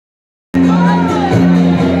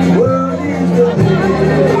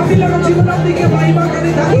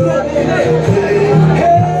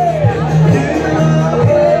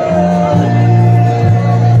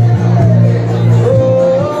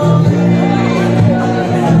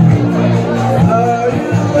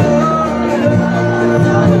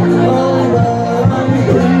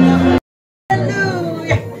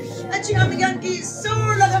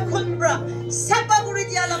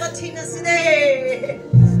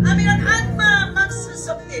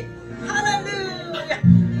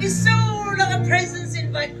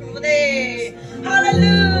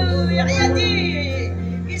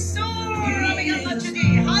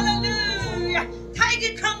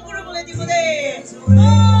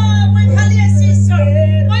Oh, my Kalia sister.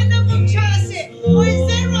 My Nabung Chase. My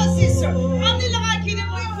Zero sister. Ang nilakad kini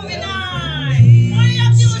mo yung kuminay. My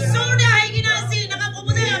Abdi Usuri ay ginasi.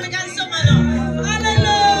 Nakakumunay ang meganso mano.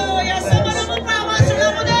 Hallelujah. Sama na mo pa ako. Sula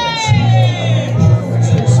mo din.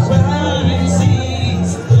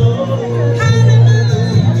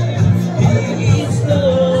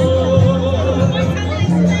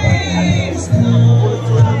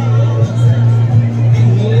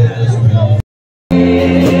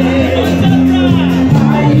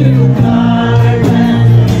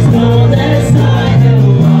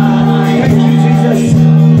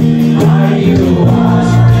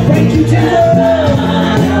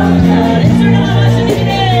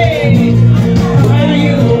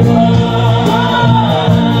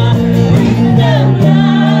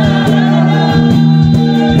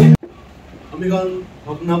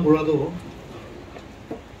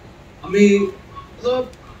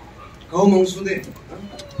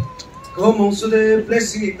 Mongsude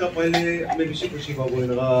blessing ikta pahile ame bishi kushi babu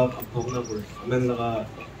naga bhogna pore ame naga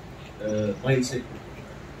mindset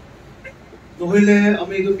to hoile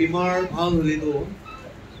ame to bimar bhal hole to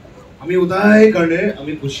ame udai karne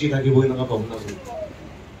ame kushi thakibo naga bhogna pore.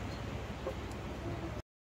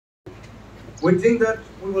 We think that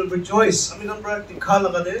we will rejoice ame nan pra tikha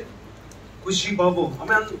laga de kushi babu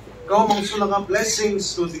ame gaw mongsu laga blessings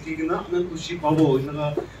to dikigina ame kushi babu naga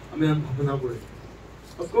ame an bhogna pore.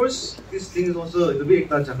 Of course, this thing is also the big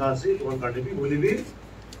Tajakasi, one carnival, believe.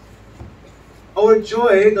 Our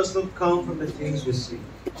joy does not come from the things we see.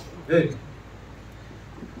 Hey.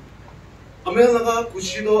 Amel laga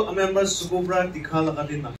kushido amemba sukubra dikha laga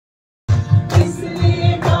din na.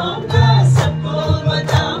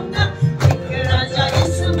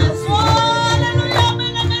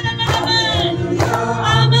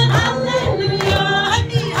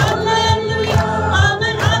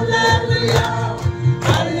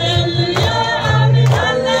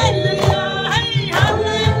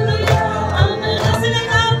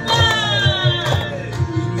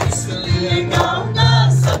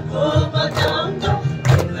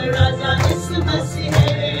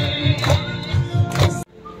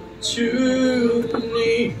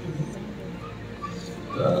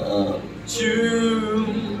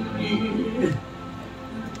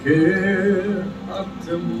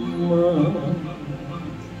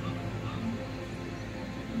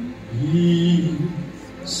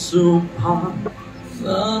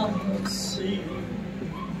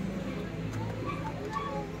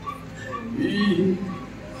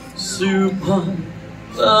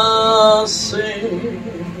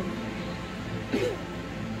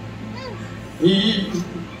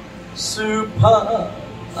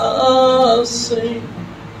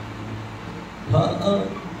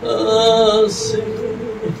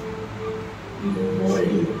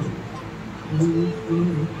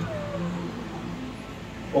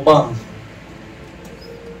 Opa,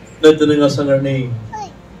 nanti dengar sangar ni.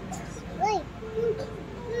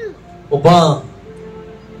 Opa,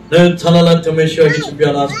 nanti thalalan Tamesha hiç bir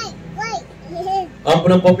anas.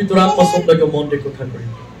 Apna पवित्र आत्मा शब्द के मन देखो Thakur.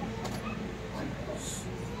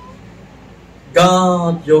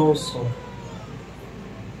 God your soul.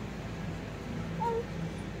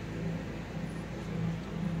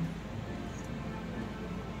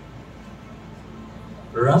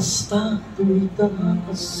 Rasta tu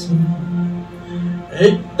itaas,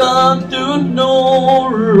 ekta tu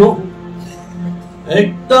noro,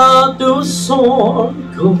 ekta tu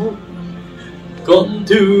sorgo, kon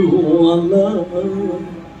tu Allah.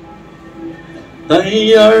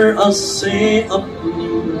 Tayar ase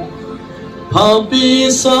apni,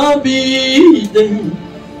 papi sabide,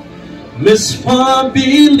 misfa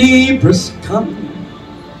believers come.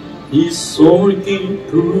 Isorgi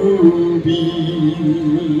Ruby.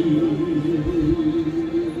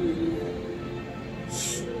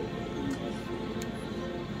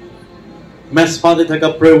 Mass Father, take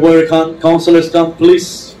a prayer word. Counselors, come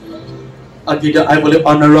please. Agida, I will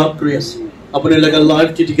honor up grace. Upon a legal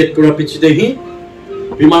life, did you get corrupted today?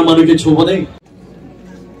 Be my money get over there.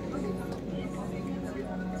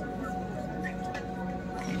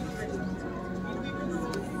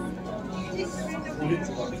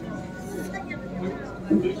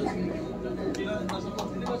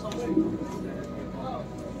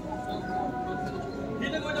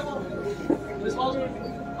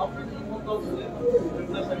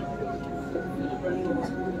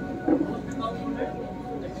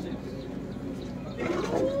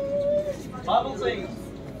 Bible says,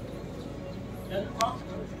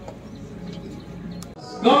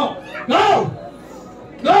 go, go,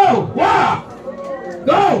 go, wow,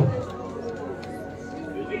 go.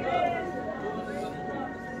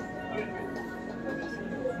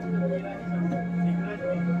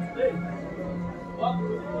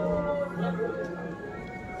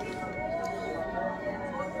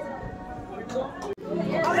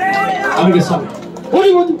 Ami ke sabi. Oi,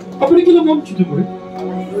 what? Apni kilo mom chuti kore.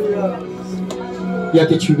 Ya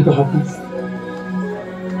ke chubi to happen.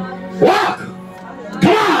 Walk.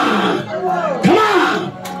 Come on. Come on.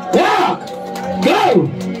 Walk. Go.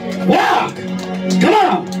 Walk. Come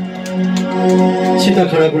on. Sita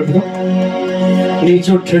khara kore beto.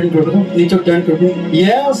 Nature turn kore beto. Nature turn kore beto.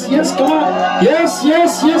 Yes, yes, come on. Yes,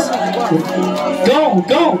 yes, yes. Go,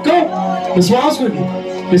 go, go. Biswas kore beto.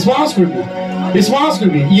 Biswas kore beto. Biswas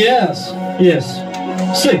kore beto. Yes, yes.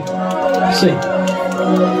 Say, say.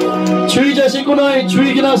 Chui jasi ko nahi,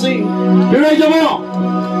 chui kina si. Hirai jabo.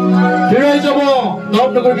 Hirai jabo. Not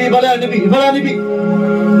nukar bi bala nibi, bala nibi.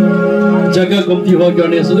 Jaga komti ho kya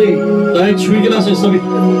ne sadi. Tahi chui kina si sabi.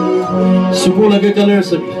 Suku lage color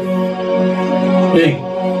sabi. Hey,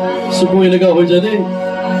 suku ilaga ho jade.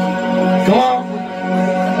 Come on.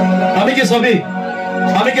 Ami ke sabi.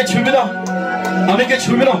 Ami ke chubi da. Ami ke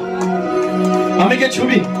chubi da. Ami ke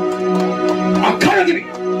chubi. Akara gibi.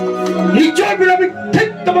 Nichoy birabi thik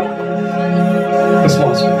tamar.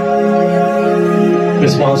 Response.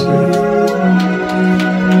 Response.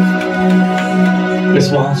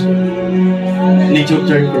 Response. Nichoy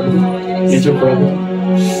turn karo. Nichoy karo.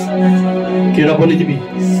 Kira boli dibi.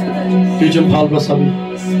 Nichoy phal basabi.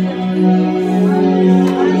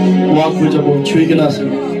 Walk with jabo chui kena ase.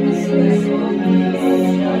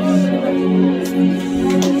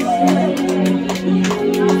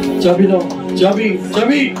 Chabi no. Chabi,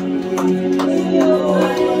 Chabi.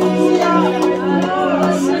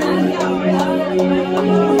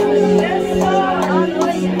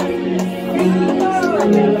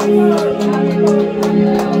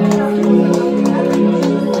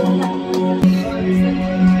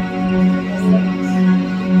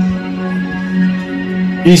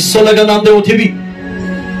 Isolaga naam de uthibi.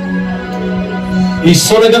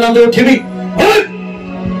 Isolaga naam de uthibi.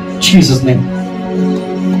 Jesus name.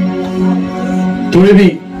 Turibi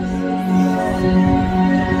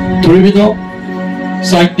to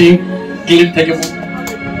side team clip theke mo.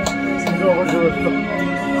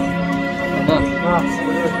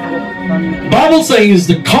 Bible says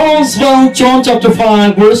the Gospel, John chapter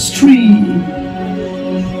 5 verse 3.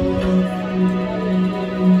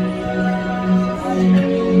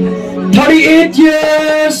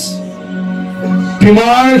 $38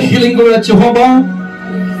 Bimar healing kora Jehovah.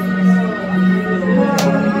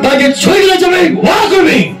 ताकि छुई ले चले walk with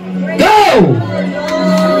me go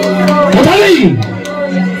उठाली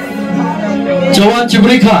जवान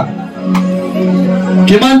चिपरी खा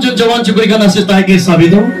किमान जो जवान चिपरी खा नसे ताकि सभी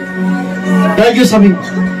दो ताकि सभी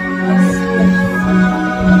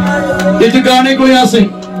इस गाने को यहाँ से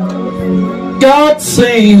God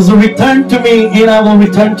says return to me and I will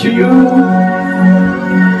return to you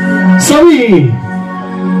सभी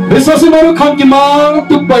विश्वासी मारू खान की मांग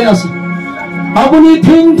तुक पाया से अपनी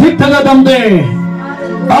थिंग ठीक ठगा दम दे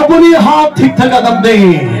अपनी हाथ ठीक ठगा दम दे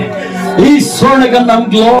ईश्वर ने का नाम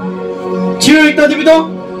ग्लो चियो एकता दिबी तो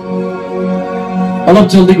अलग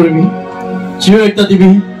जल्दी करिबी चियो एकता दिबी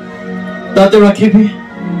ताते राखिबी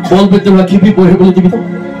बॉल पे तो राखिबी बोहे बोले दिबी तो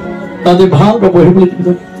ताते भाल रो बोहे बोले दिबी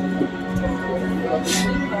तो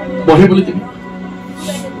बोहे बोले दिबी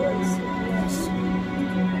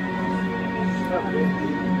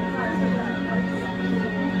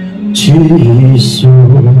Jesus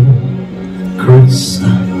Christ,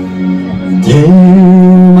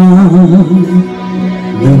 Dema,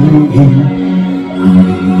 Nuhin,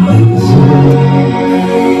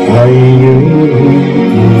 Ayu,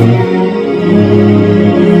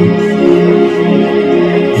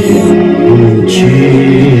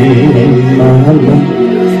 Chimala,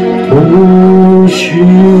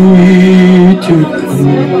 Oshituku,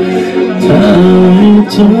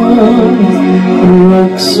 Taita.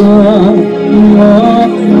 Raksa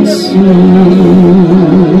Masu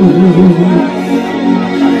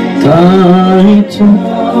Taita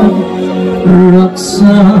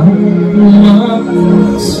Raksa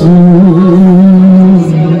Masu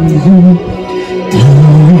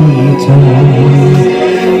Taita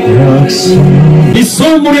Raksa Iso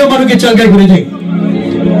Muria Maru ke changai kore de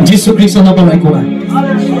Jisu Krishna na banai kora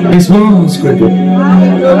Response kore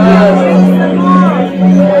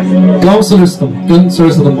Counselors them,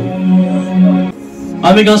 counselors them.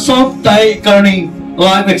 Ami ka soft tai karni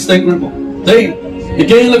live extend group. They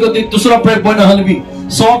again look at the दूसरा prayer point halvi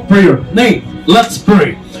soft prayer. Nay, let's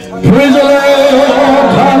pray. Praise the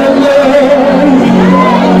Lord, hallelujah.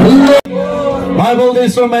 Bible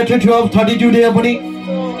days from Matthew 12:32 day apani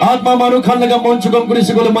Atma maru khan laga mon chukam kuri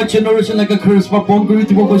se gole mache noration laga khurs pa pon kuri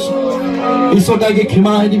tibo kosh. Isota ke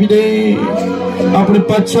khima hai divide. Apne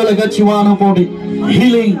pacha laga chiwana body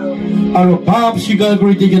healing. Our Bab Shiga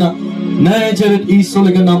Gritigana, Najaret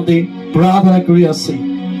Isolega Namde, প্ৰাৰ্থনা কৰি আছে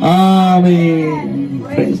amen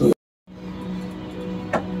praise the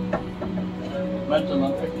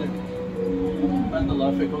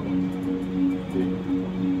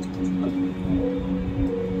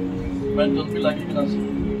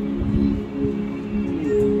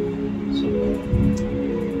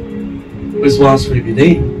विश्वास करिबि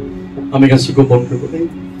देई आमी गासिबो बन्द करबो देई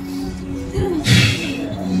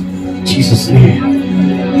Jesus name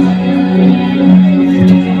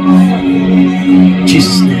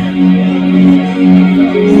Jesus name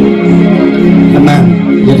Amen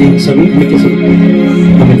jadi sami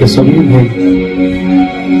kami sami hai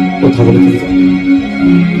কথা বলে দিই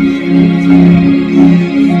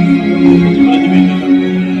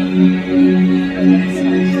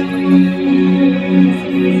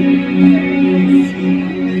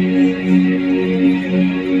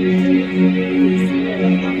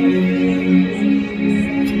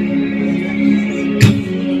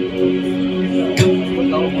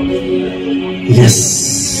Yes.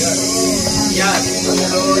 Yes.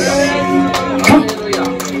 Come.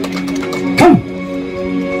 Come.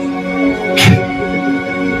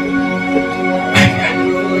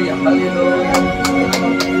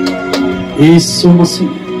 यीशु मसीह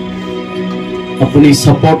अपनी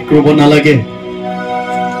सपोर्ट करब नालागे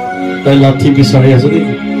ताई लाठी बिचारि आछो दे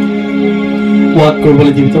वाक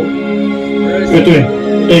करबले दिबि तो एतुए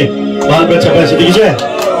ए बाल बच्चा पाइছে দেখিছে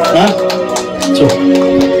হ্যাঁ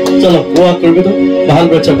चलो वाक करबे तो बाल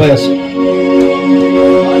बच्चा पाइ आछो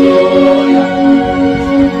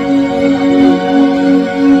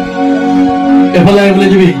এফালে বলে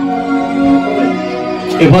দিবি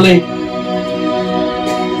এফালে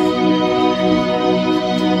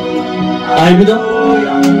आईबी तो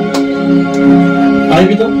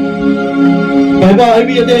भाई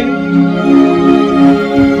आईबी ये आईबी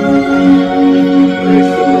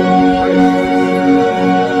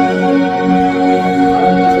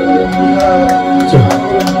चलो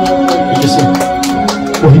कैसे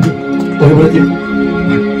वही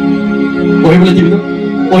बोले दिबी तो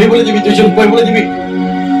वही बोले दिबी तुझे वही बोले दिबी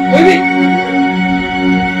वही भी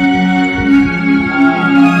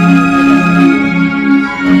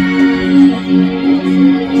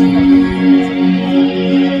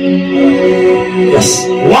Yes.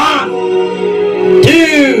 1, 2.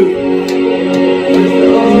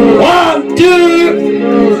 1, 2,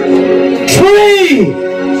 3.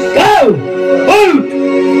 Go. Out. 1,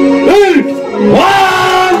 2,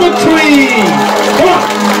 3. Come on.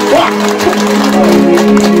 Walk.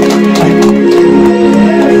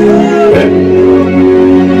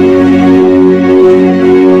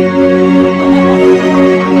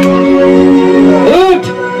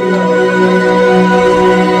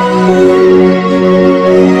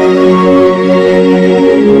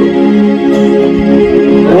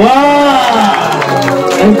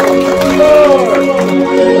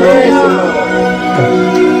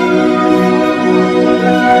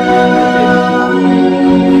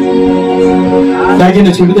 Lagi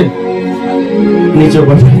nak cuba deh, ni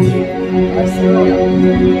coba lagi.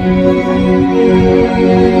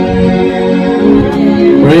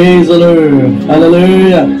 Praise the Lord,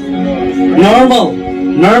 Hallelujah.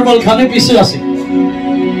 Normal खाने पीछे आसे,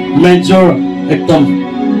 major एकदम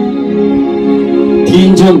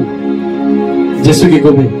 3 जन जैसे कि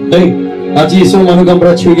कोई, नहीं आज ये सब मानो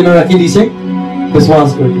कमरा छुई के ना रखी दिसे, विश्वास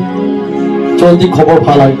करो, चलती खबर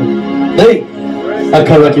फालाई कर, नहीं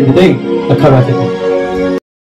अखर रखी भी नहीं अखर रखी